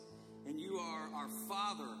our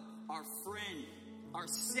Father, our friend, our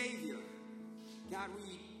Savior. God,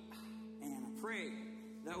 I pray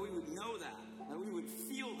that we would know that we would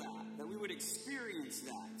feel that we would experience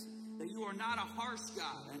that you are not a harsh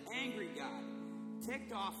God, an angry God,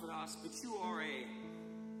 ticked off at us, but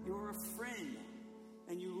you're a friend,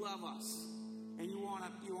 and you love us, and you want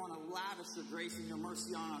to lavish your grace and your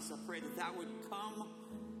mercy on us. I pray that would come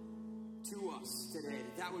to us today,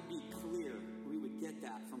 that would be clear. We would get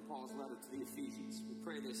that from Paul's letter to the Ephesians. We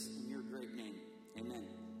pray this in your great name. Amen.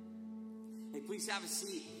 Hey, please have a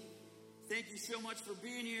seat. Thank you so much for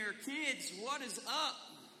being here. Kids, what is up?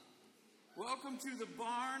 Welcome to the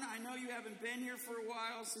barn. I know you haven't been here for a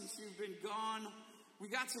while since you've been gone. We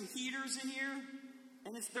got some heaters in here,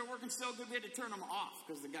 and they're working so good we had to turn them off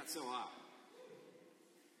because they got so hot.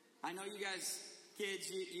 I know you guys, kids,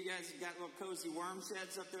 you guys got little cozy worm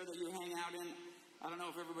sheds up there that you hang out in. I don't know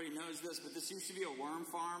if everybody knows this, but this used to be a worm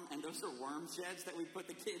farm, and those are worm sheds that we put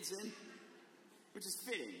the kids in. Which is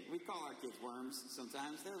fitting. We call our kids worms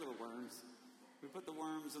sometimes. They're little worms. We put the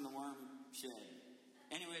worms in the worm shed.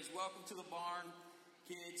 Anyways, welcome to the barn,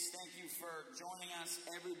 kids. Thank you for joining us,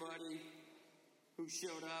 everybody who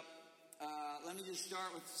showed up. Let me just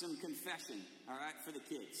start with some confession, all right, for the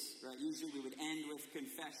kids. Right? Usually we would end with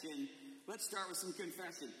confession. Let's start with some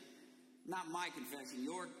confession. Not my confession,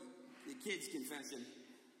 the kids' confession.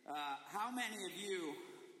 How many of you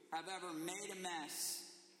have ever made a mess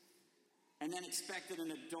and then expected an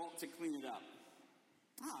adult to clean it up?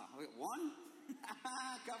 Oh, one?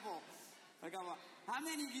 A couple. How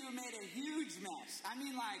many of you have made a huge mess? I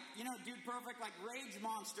mean, like, Dude Perfect, like Rage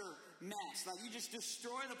Monster mess. Like, you just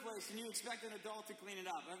destroy the place and you expect an adult to clean it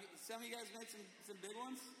up. Some of you guys made some big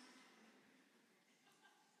ones?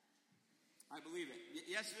 I believe it.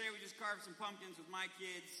 Yesterday we just carved some pumpkins with my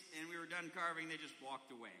kids, and we were done carving. They just walked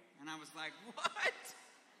away. And I was like, what?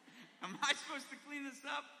 Am I supposed to clean this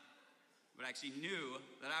up? But I actually knew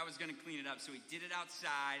that I was going to clean it up, so we did it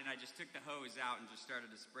outside, and I just took the hose out and just started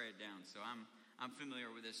to spray it down. So I'm familiar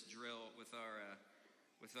with this drill with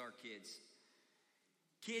our kids.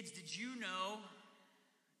 Kids, did you know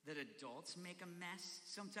that adults make a mess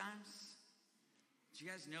sometimes? Did you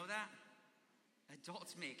guys know that?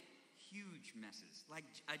 Adults make huge messes, like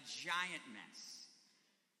a giant mess,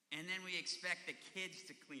 and then we expect the kids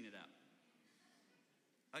to clean it up.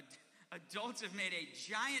 Adults have made a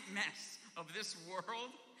giant mess of this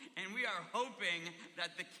world, and we are hoping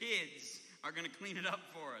that the kids are going to clean it up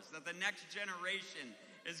for us, that the next generation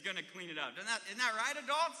is going to clean it up. Isn't that right,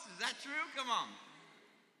 adults? Is that true? Come on.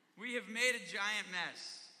 We have made a giant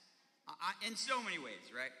mess in so many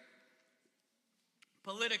ways, right?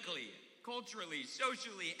 Politically, culturally,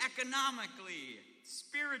 socially, economically,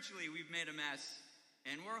 spiritually, we've made a mess,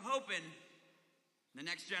 and we're hoping the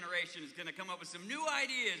next generation is going to come up with some new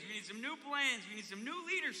ideas. We need some new plans. We need some new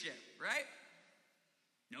leadership, right?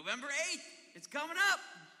 November 8th, it's coming up.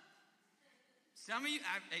 Some of you,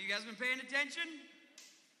 have you guys been paying attention?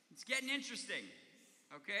 It's getting interesting,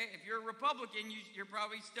 okay? If you're a Republican, you're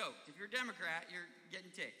probably stoked. If you're a Democrat, you're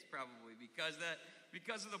getting ticked probably because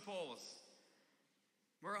of the polls.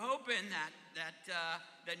 We're hoping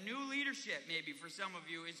that new leadership, maybe for some of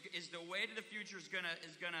you, is the way to the future, is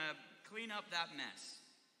gonna clean up that mess.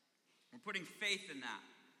 We're putting faith in that.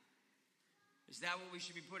 Is that what we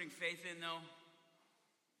should be putting faith in, though?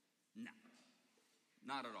 No,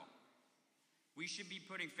 not at all. We should be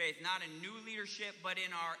putting faith not in new leadership, but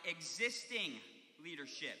in our existing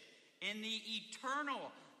leadership, in the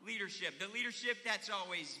eternal leadership, the leadership that's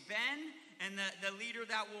always been, and the leader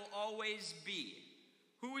that will always be.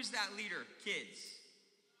 Who is that leader, kids?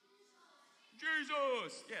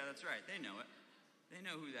 Jesus! Yeah, that's right. They know it. They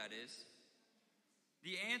know who that is.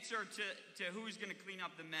 The answer to who's going to clean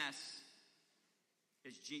up the mess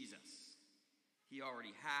is Jesus. He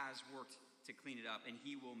already has worked to clean it up, and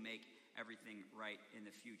he will make everything right in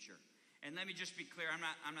the future. And let me just be clear, I'm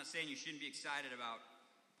not saying you shouldn't be excited about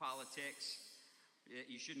politics.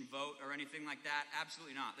 You shouldn't vote or anything like that.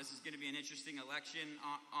 Absolutely not. This is going to be an interesting election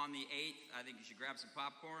on the 8th. I think you should grab some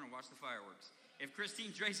popcorn and watch the fireworks. If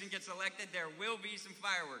Christine Drayson gets elected, there will be some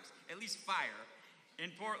fireworks, at least fire, in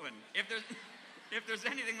Portland. If there's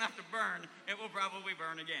anything left to burn, it will probably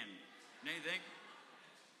burn again. Don't you think?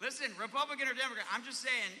 Listen, Republican or Democrat, I'm just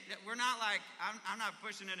saying that we're not like, I'm not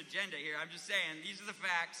pushing an agenda here. I'm just saying these are the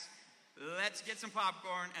facts. Let's get some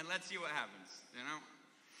popcorn and let's see what happens, you know?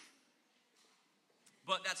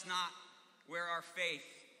 But that's not where our faith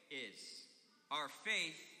is. Our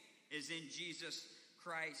faith is in Jesus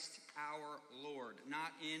Christ our Lord, not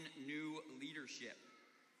in new leadership.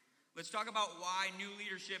 Let's talk about why new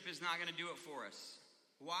leadership is not going to do it for us.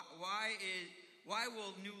 Why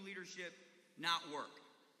will new leadership not work.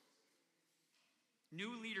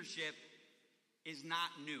 New leadership is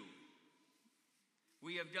not new.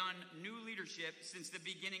 We have done new leadership since the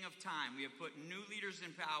beginning of time. We have put new leaders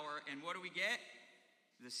in power, and what do we get?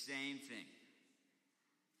 The same thing.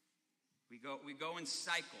 We go in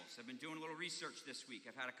cycles. I've been doing a little research this week.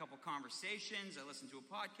 I've had a couple conversations. I listened to a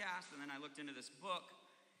podcast, and then I looked into this book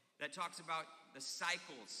that talks about the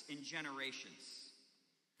cycles in generations.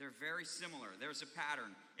 They're very similar. There's a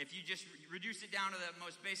pattern. If you just reduce it down to the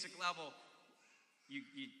most basic level, you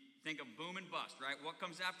think of boom and bust, right? What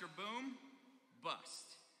comes after boom?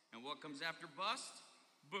 Bust. And what comes after bust?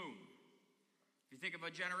 Boom. If you think of a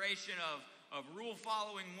generation of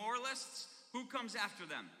rule-following moralists, who comes after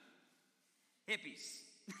them? Hippies.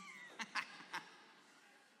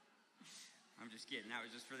 I'm just kidding. That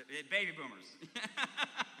was just for the baby boomers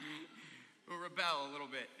who rebel a little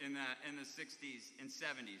bit in the 60s and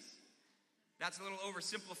 70s. That's a little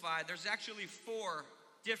oversimplified. There's actually 4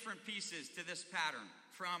 different pieces to this pattern.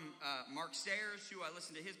 From Mark Sayers, who I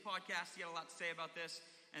listened to his podcast. He had a lot to say about this.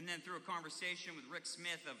 And then through a conversation with Rick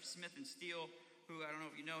Smith of Smith & Steel, who I don't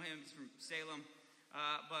know if you know him. He's from Salem.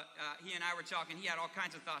 But he and I were talking. He had all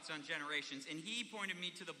kinds of thoughts on generations. And he pointed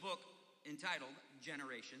me to the book entitled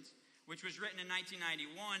Generations, which was written in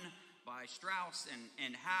 1991 by Strauss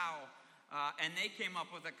and Howe. And they came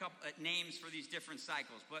up with a couple names for these different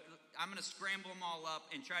cycles. But I'm going to scramble them all up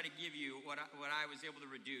and try to give you what I was able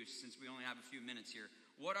to reduce, since we only have a few minutes here.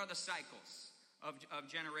 What are the cycles of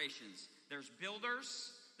generations? There's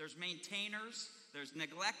builders, there's maintainers, there's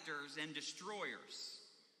neglectors, and destroyers.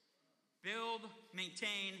 Build,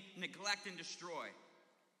 maintain, neglect, and destroy.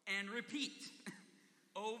 And repeat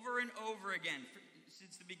over and over again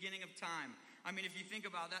since the beginning of time. I mean, if you think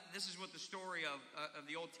about that, this is what the story of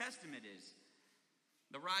the Old Testament is.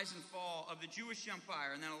 The rise and fall of the Jewish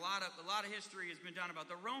Empire, and then a lot of history has been done about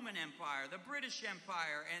the Roman Empire, the British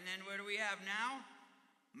Empire, and then what do we have now?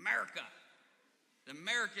 America, the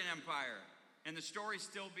American Empire, and the story's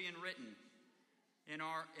still being written in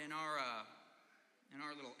our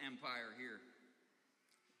little empire here.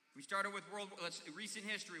 We started with recent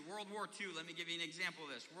history, World War II. Let me give you an example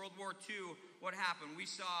of this. World War II, what happened? We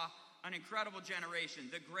saw an incredible generation,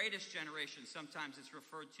 the greatest generation, sometimes it's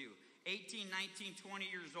referred to. 18, 19, 20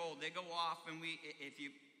 years old, they go off, and if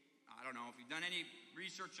you've done any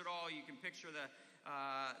research at all, you can picture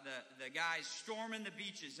the guys storming the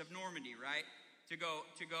beaches of Normandy, right? To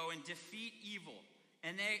go and defeat evil.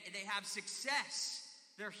 And they have success.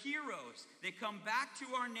 They're heroes. They come back to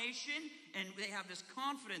our nation, and they have this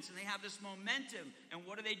confidence, and they have this momentum. And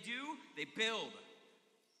what do? They build.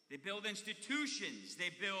 They build institutions. They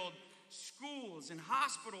build schools and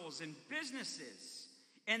hospitals and businesses.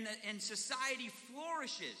 And society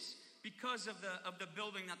flourishes because of the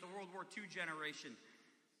building that the World War II generation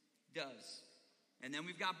does. And then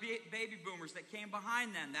we've got baby boomers that came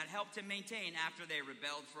behind them that helped to maintain, after they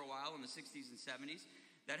rebelled for a while in the 60s and 70s,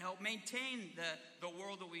 that helped maintain the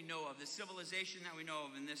world that we know of, the civilization that we know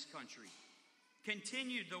of in this country.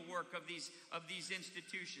 Continued the work of these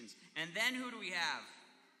institutions. And then who do we have?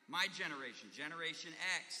 My generation, Generation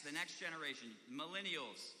X, the next generation,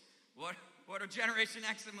 millennials. What are Generation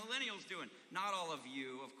X and millennials doing? Not all of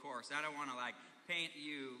you, of course. I don't want to paint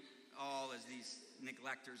you all as these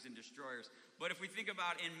neglectors and destroyers. But if we think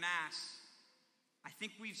about en masse, I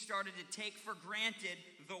think we've started to take for granted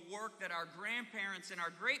the work that our grandparents and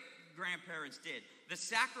our great-grandparents did. The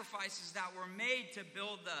sacrifices that were made to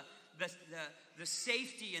build the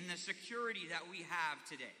safety and the security that we have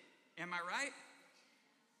today. Am I right?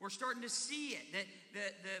 We're starting to see it.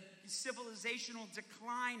 The civilizational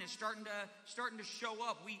decline is starting to show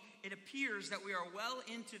up. It appears that we are well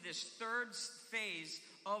into this third phase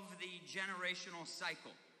of the generational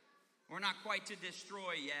cycle. We're not quite to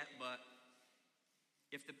destroy yet, but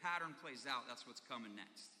if the pattern plays out, that's what's coming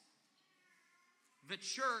next. The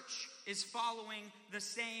church is following the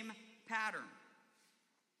same pattern.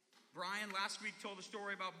 Brian last week told a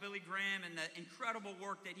story about Billy Graham and the incredible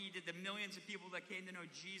work that he did, the millions of people that came to know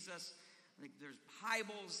Jesus. There's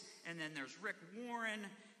Hybels, and then there's Rick Warren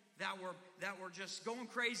that were just going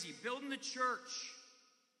crazy, building the church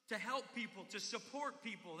to help people, to support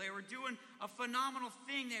people. They were doing a phenomenal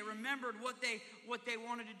thing. They remembered what they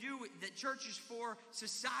wanted to do. The church is for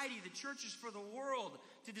society. The church is for the world,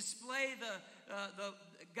 to display the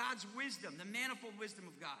God's wisdom, the manifold wisdom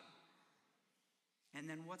of God. And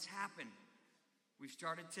then what's happened? We've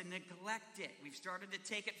started to neglect it. We've started to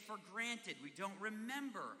take it for granted. We don't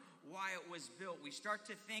remember why it was built. We start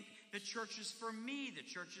to think the church is for me. The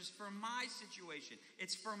church is for my situation.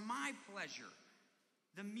 It's for my pleasure.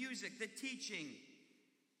 The music, the teaching,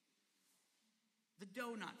 the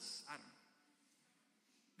donuts. I don't know.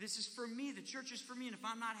 This is for me. The church is for me. And if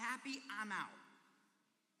I'm not happy, I'm out.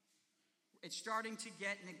 It's starting to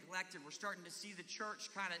get neglected. We're starting to see the church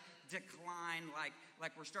kind of decline,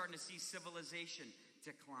 like we're starting to see civilization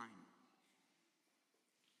decline.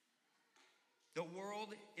 The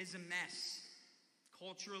world is a mess.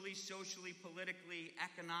 Culturally, socially, politically,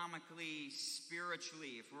 economically,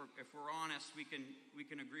 spiritually. If we're honest, we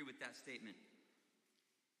can agree with that statement.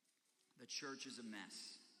 The church is a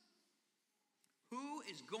mess. Who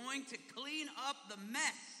is going to clean up the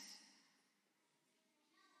mess?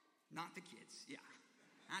 Not the kids. Yeah,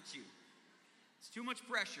 not you. It's too much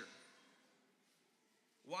pressure.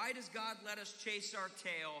 Why does God let us chase our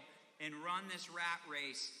tail and run this rat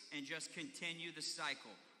race and just continue the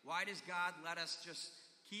cycle? Why does God let us just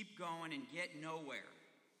keep going and get nowhere?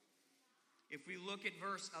 If we look at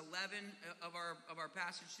verse 11 of our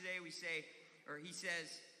passage today, he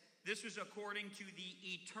says, this was according to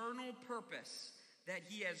the eternal purpose that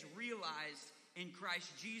he has realized in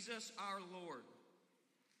Christ Jesus our Lord.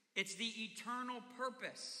 It's the eternal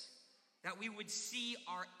purpose that we would see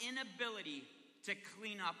our inability to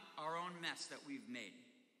clean up our own mess that we've made.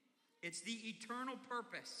 It's the eternal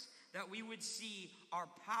purpose that we would see our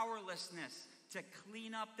powerlessness to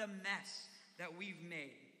clean up the mess that we've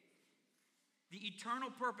made. The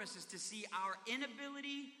eternal purpose is to see our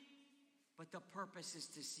inability, but the purpose is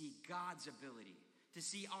to see God's ability. To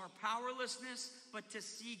see our powerlessness, but to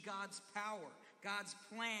see God's power, God's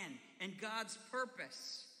plan, and God's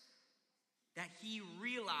purpose. That he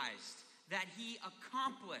realized, that he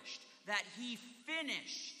accomplished, that he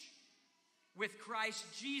finished with Christ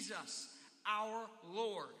Jesus, our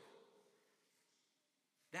Lord.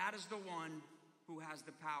 That is the one who has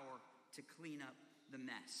the power to clean up the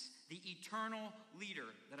mess. The eternal leader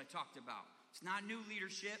that I talked about. It's not new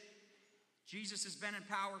leadership. Jesus has been in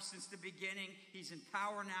power since the beginning. He's in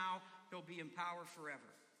power now. He'll be in power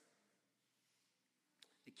forever.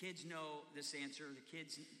 The kids know this answer. The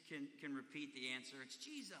kids can repeat the answer. It's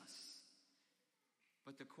Jesus.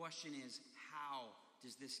 But the question is, how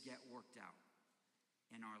does this get worked out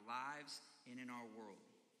in our lives and in our world?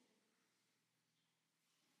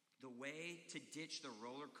 The way to ditch the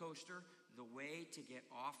roller coaster, the way to get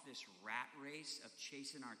off this rat race of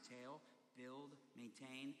chasing our tail, build,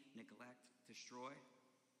 maintain, neglect, destroy,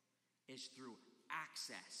 is through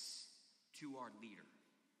access to our leader,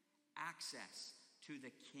 access to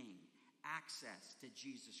the King, access to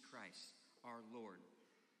Jesus Christ, our Lord.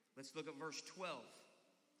 Let's look at verse 12.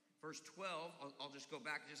 Verse 12, I'll just go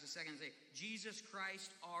back just a second and say, Jesus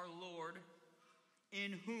Christ, our Lord,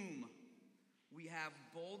 in whom we have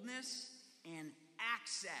boldness and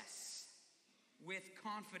access with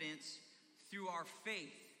confidence through our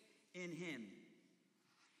faith in him.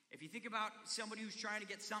 If you think about somebody who's trying to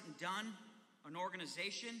get something done, an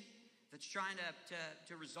organization that's trying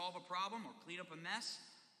to resolve a problem or clean up a mess,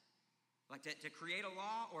 like to create a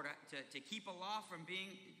law or to keep a law from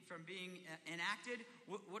being enacted,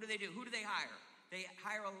 what do? Who do they hire? They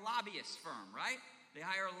hire a lobbyist firm, right? They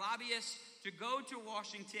hire a lobbyist to go to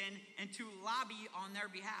Washington and to lobby on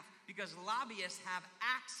their behalf because lobbyists have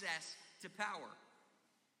access to power.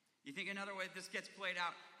 You think another way this gets played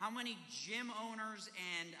out, how many gym owners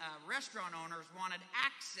and restaurant owners wanted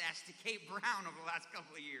access to Kate Brown over the last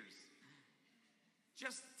couple of years?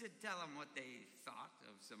 Just to tell them what they thought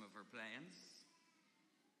of some of her plans.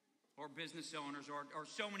 Or business owners, or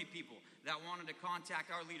so many people that wanted to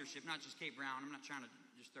contact our leadership, not just Kate Brown. I'm not trying to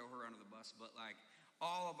just throw her under the bus, but like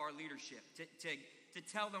all of our leadership to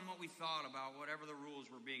tell them what we thought about whatever the rules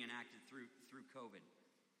were being enacted through COVID.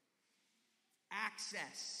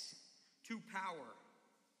 Access to power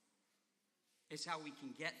is how we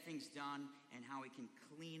can get things done and how we can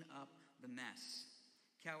clean up the mess.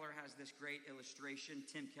 Keller has this great illustration.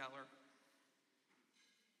 Tim Keller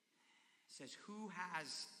says, who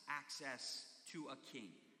has access to a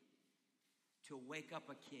king? To wake up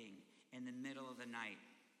a king in the middle of the night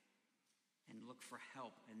and look for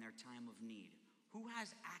help in their time of need? Who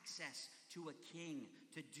has access to a king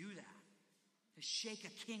to do that? To shake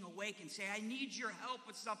a king awake and say, I need your help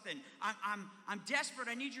with something. I'm desperate.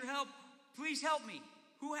 I need your help. Please help me.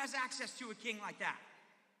 Who has access to a king like that?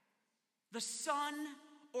 The son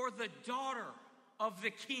or the daughter of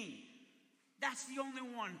the king. That's the only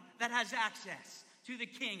one that has access to the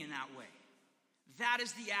king in that way. That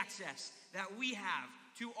is the access that we have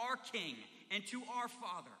to our king and to our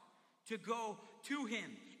Father, to go to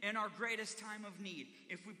him in our greatest time of need.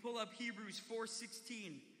 If we pull up Hebrews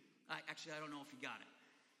 4:16, actually, I don't know if you got it.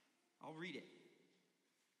 I'll read it.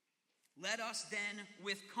 Let us then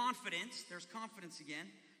with confidence, there's confidence again,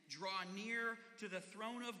 draw near to the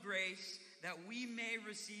throne of grace that we may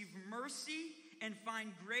receive mercy and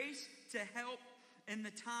find grace to help in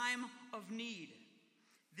the time of need.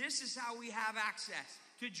 This is how we have access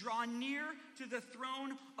to draw near to the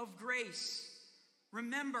throne of grace.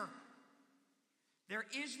 Remember, there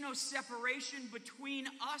is no separation between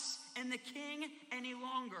us and the King any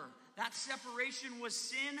longer. That separation was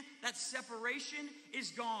sin. That separation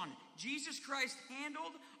is gone. Jesus Christ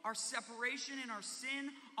handled our separation and our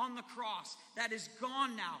sin on the cross. That is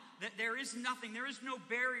gone now. That there is nothing. There is no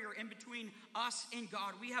barrier in between us and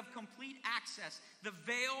God. We have complete access. The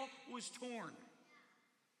veil was torn.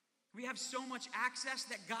 We have so much access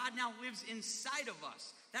that God now lives inside of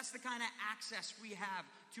us. That's the kind of access we have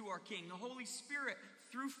to our King. The Holy Spirit,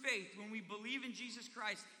 through faith, when we believe in Jesus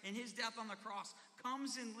Christ and his death on the cross,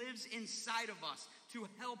 comes and lives inside of us to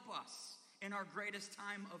help us in our greatest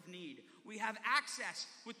time of need. We have access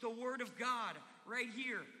with the Word of God right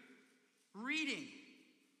here, reading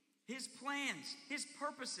his plans, his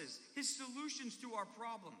purposes, his solutions to our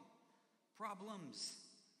problems.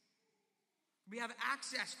 We have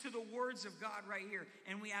access to the words of God right here.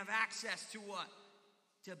 And we have access to what?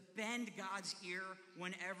 To bend God's ear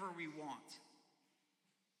whenever we want.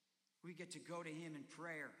 We get to go to him in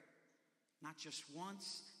prayer. Not just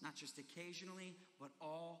once, not just occasionally, but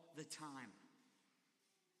all the time.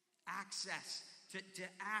 Access to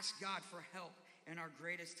ask God for help in our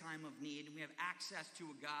greatest time of need. And we have access to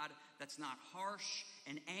a God that's not harsh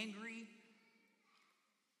and angry.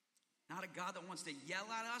 Not a God that wants to yell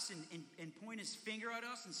at us and point his finger at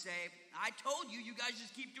us and say, I told you, you guys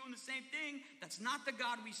just keep doing the same thing. That's not the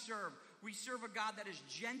God we serve. We serve a God that is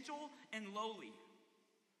gentle and lowly.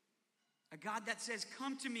 A God that says,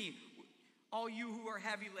 come to me, all you who are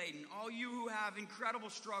heavy laden, all you who have incredible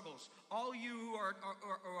struggles, all you who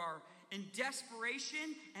are in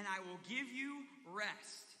desperation, and I will give you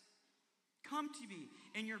rest. Come to me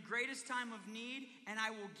in your greatest time of need, and I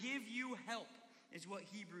will give you help. Is what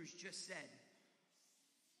Hebrews just said.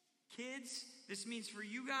 Kids, this means for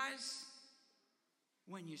you guys,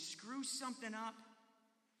 when you screw something up,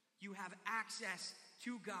 you have access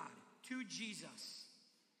to God, to Jesus,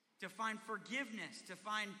 to find forgiveness, to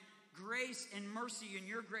find grace and mercy in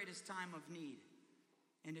your greatest time of need.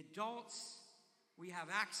 And adults, we have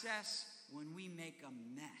access when we make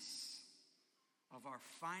a mess of our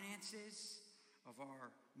finances, of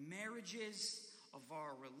our marriages, of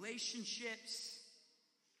our relationships,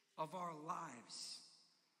 of our lives.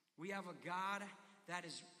 We have a God that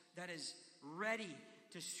is ready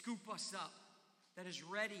to scoop us up, that is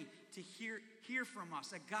ready to hear from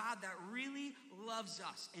us, a God that really loves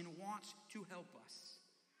us and wants to help us.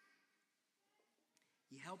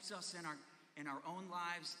 He helps us in our own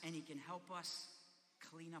lives, and he can help us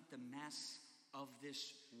clean up the mess of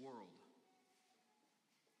this world.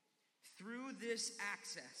 Through this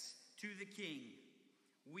access to the King,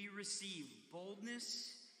 we receive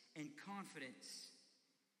boldness and confidence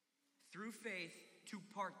through faith to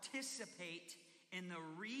participate in the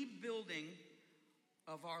rebuilding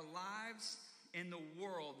of our lives in the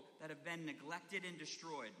world that have been neglected and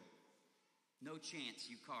destroyed. No chance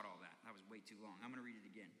you caught all that. That was way too long. I'm going to read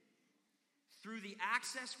it again. Through the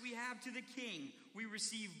access we have to the King, we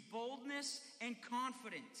receive boldness and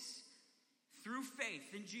confidence through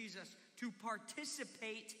faith in Jesus to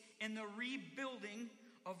participate in the rebuilding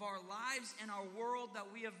of our lives and our world that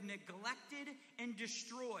we have neglected and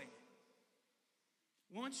destroyed.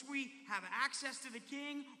 Once we have access to the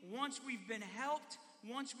King, once we've been helped,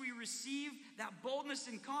 once we receive that boldness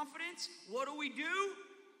and confidence, what do?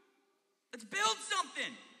 Let's build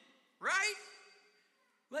something, right?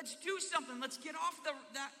 Let's do something. Let's get off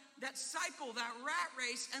that cycle, that rat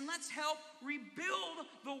race, and let's help rebuild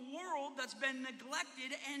the world that's been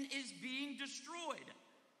neglected and is being destroyed.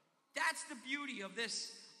 That's the beauty of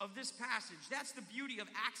this passage. That's the beauty of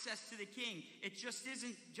access to the King. It just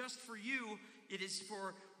isn't just for you. It is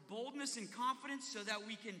for boldness and confidence so that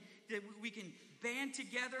we can band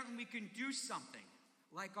together and we can do something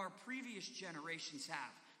like our previous generations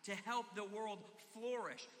have to help the world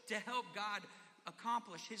flourish, to help God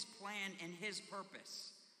accomplish his plan and his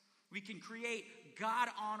purpose. We can create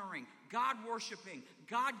God-honoring, God-worshiping,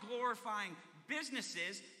 God-glorifying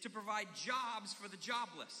businesses to provide jobs for the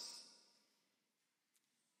jobless.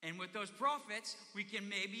 And with those profits, we can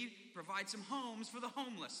maybe provide some homes for the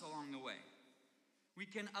homeless along the way. We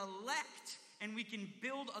can elect and we can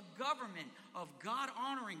build a government of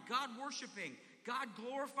God-honoring, God-worshiping,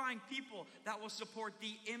 God-glorifying people that will support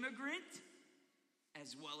the immigrant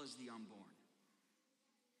as well as the unborn.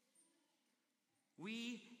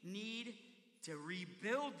 We need to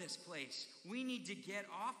rebuild this place. We need to get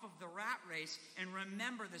off of the rat race and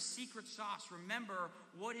remember the secret sauce. Remember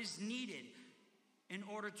what is needed in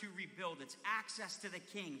order to rebuild. It's access to the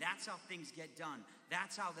king. That's how things get done.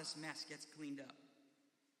 That's how this mess gets cleaned up.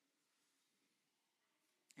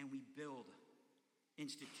 And we build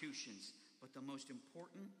institutions. But the most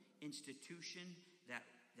important institution that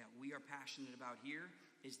we are passionate about here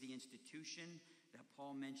is the institution that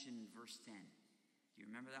Paul mentioned in verse 10. Do you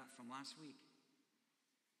remember that from last week?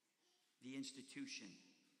 The institution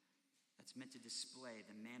that's meant to display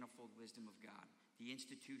the manifold wisdom of God. The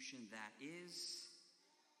institution that is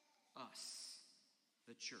us,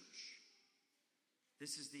 the church.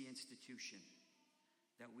 This is the institution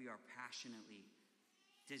that we are passionately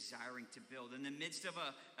desiring to build. In the midst of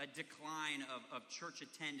a decline of church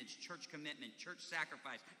attendance, church commitment, church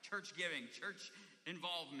sacrifice, church giving, church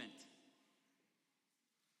involvement,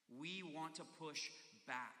 we want to push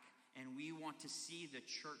back, and we want to see the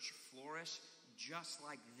church flourish just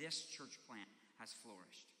like this church plant has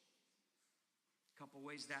flourished. A couple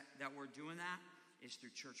ways that we're doing that is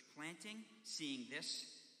through church planting, seeing this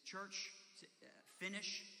church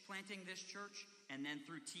finish planting this church, and then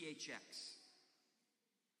through THX.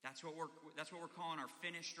 That's what we're calling our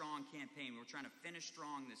Finish Strong campaign. We're trying to finish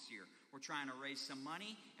strong this year. We're trying to raise some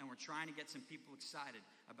money, and we're trying to get some people excited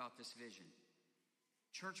about this vision.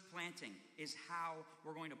 Church planting is how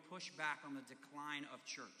we're going to push back on the decline of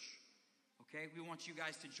church. Okay? We want you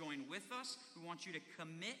guys to join with us. We want you to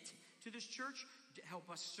commit to this church, to help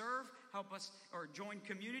us serve, or join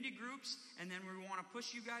community groups, and then we want to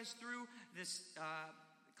push you guys through this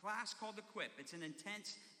class called Equip. It's an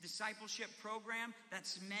intense discipleship program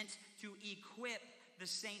that's meant to equip the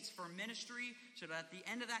saints for ministry, so that at the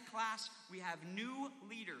end of that class, we have new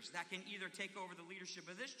leaders that can either take over the leadership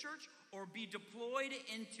of this church or be deployed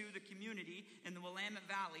into the community in the Willamette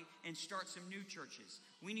Valley and start some new churches.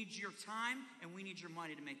 We need your time and we need your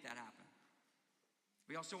money to make that happen.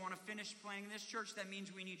 We also want to finish planning this church. That means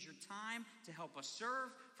we need your time to help us serve,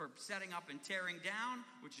 for setting up and tearing down,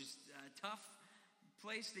 which is a tough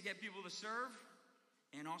place to get people to serve,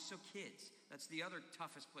 and also kids. That's the other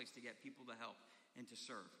toughest place to get people to help and to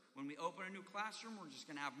serve. When we open a new classroom, we're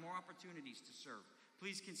just going to have more opportunities to serve.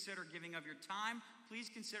 Please consider giving of your time.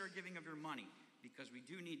 Please consider giving of your money, because we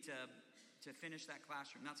do need to finish that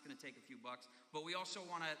classroom. That's going to take a few bucks. But we also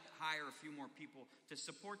want to hire a few more people to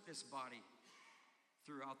support this body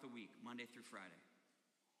throughout the week, Monday through Friday.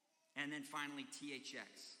 And then finally,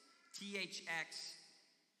 THX. THX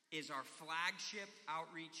is our flagship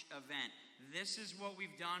outreach event. This is what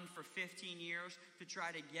we've done for 15 years to try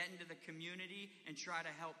to get into the community and try to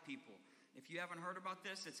help people. If you haven't heard about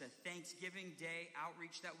this, it's a Thanksgiving Day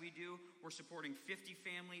outreach that we do. We're supporting 50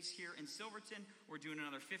 families here in Silverton. We're doing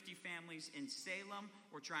another 50 families in Salem.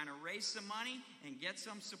 We're trying to raise some money and get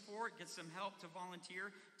some support, get some help to volunteer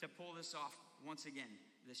to pull this off once again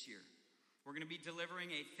this year. We're going to be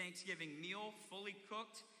delivering a Thanksgiving meal, fully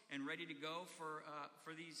cooked and ready to go for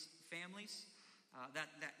these families. That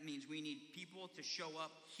means we need people to show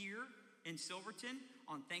up here in Silverton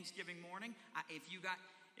on Thanksgiving morning. If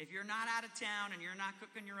you're not out of town and you're not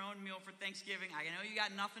cooking your own meal for Thanksgiving, I know you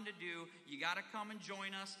got nothing to do. You got to come and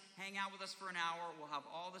join us, hang out with us for an hour. We'll have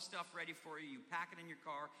all the stuff ready for you. You pack it in your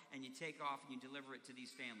car and you take off and you deliver it to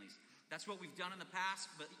these families. That's what we've done in the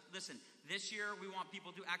past, but listen, this year we want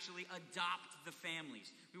people to actually adopt the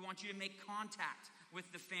families. We want you to make contact with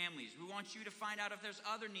the families. We want you to find out if there's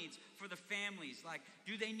other needs for the families, like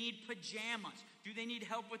do they need pajamas? Do they need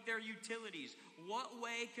help with their utilities? What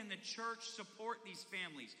way can the church support these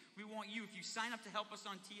families? We want you, if you sign up to help us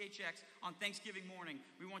on THX on Thanksgiving morning,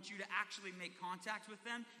 we want you to actually make contact with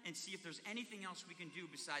them and see if there's anything else we can do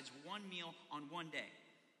besides one meal on one day.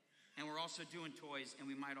 And we're also doing toys, and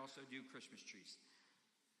we might also do Christmas trees.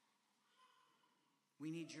 We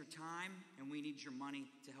need your time, and we need your money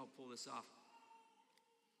to help pull this off.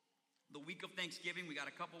 The week of Thanksgiving, we got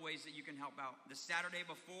a couple ways that you can help out. The Saturday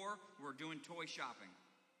before, we're doing toy shopping.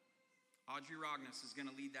 Audrey Rognes is going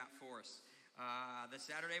to lead that for us. The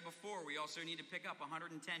Saturday before, we also need to pick up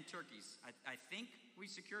 110 turkeys. I think we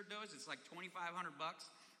secured those. It's like $2,500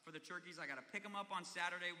 for the turkeys. I got to pick them up on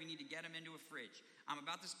Saturday. We need to get them into a fridge. I'm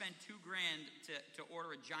about to spend $2,000 to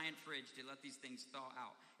order a giant fridge to let these things thaw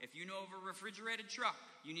out. If you know of a refrigerated truck,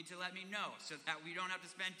 you need to let me know so that we don't have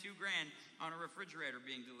to spend $2,000 on a refrigerator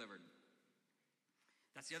being delivered.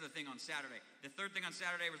 That's the other thing on Saturday. The third thing on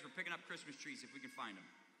Saturday was we're picking up Christmas trees if we can find them.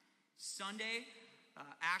 Sunday,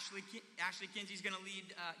 Ashley Kinsey's going to lead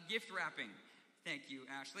gift wrapping. Thank you,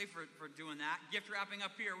 Ashley, for doing that. Gift wrapping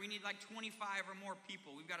up here. We need like 25 or more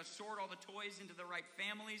people. We've got to sort all the toys into the right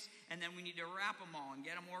families, and then we need to wrap them all and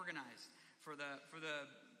get them organized for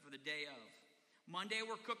the day of. Monday,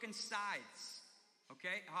 we're cooking sides.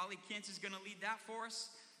 Okay, Holly Kintz is going to lead that for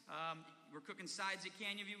us. We're cooking sides at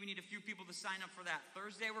Canyon View. We need a few people to sign up for that.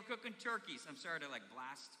 Thursday, we're cooking turkeys. I'm sorry to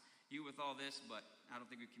blast you with all this, but I don't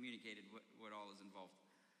think we communicated what all is involved.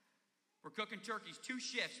 We're cooking turkeys, 2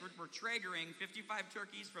 shifts. We're Traegering 55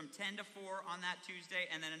 turkeys from 10 to 4 on that Tuesday,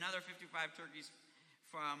 and then another 55 turkeys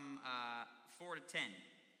from 4 to 10.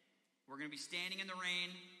 We're going to be standing in the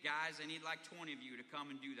rain. Guys, I need like 20 of you to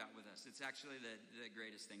come and do that with us. It's actually the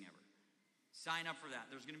greatest thing ever. Sign up for that.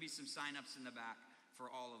 There's going to be some sign-ups in the back for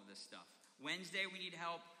all of this stuff. Wednesday, we need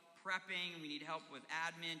help prepping. We need help with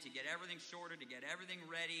admin to get everything sorted, to get everything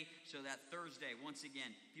ready, so that Thursday, once again,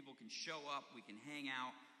 people can show up, we can hang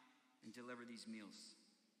out, and deliver these meals.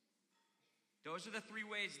 Those are the 3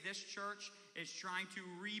 ways this church is trying to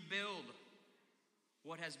rebuild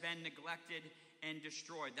what has been neglected and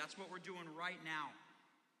destroyed. That's what we're doing right now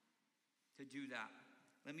to do that.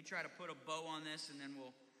 Let me try to put a bow on this, and then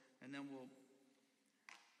we'll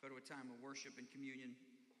go to a time of worship and communion.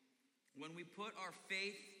 When we put our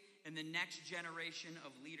faith in the next generation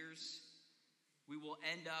of leaders, we will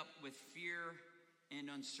end up with fear and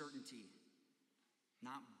uncertainty,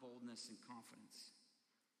 not boldness and confidence.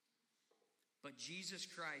 But Jesus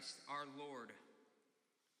Christ, our Lord,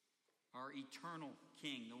 our eternal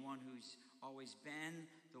King, the one who's always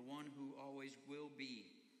been, the one who always will be,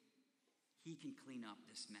 he can clean up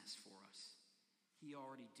this mess for us. He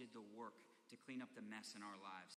already did the work to clean up the mess in our lives.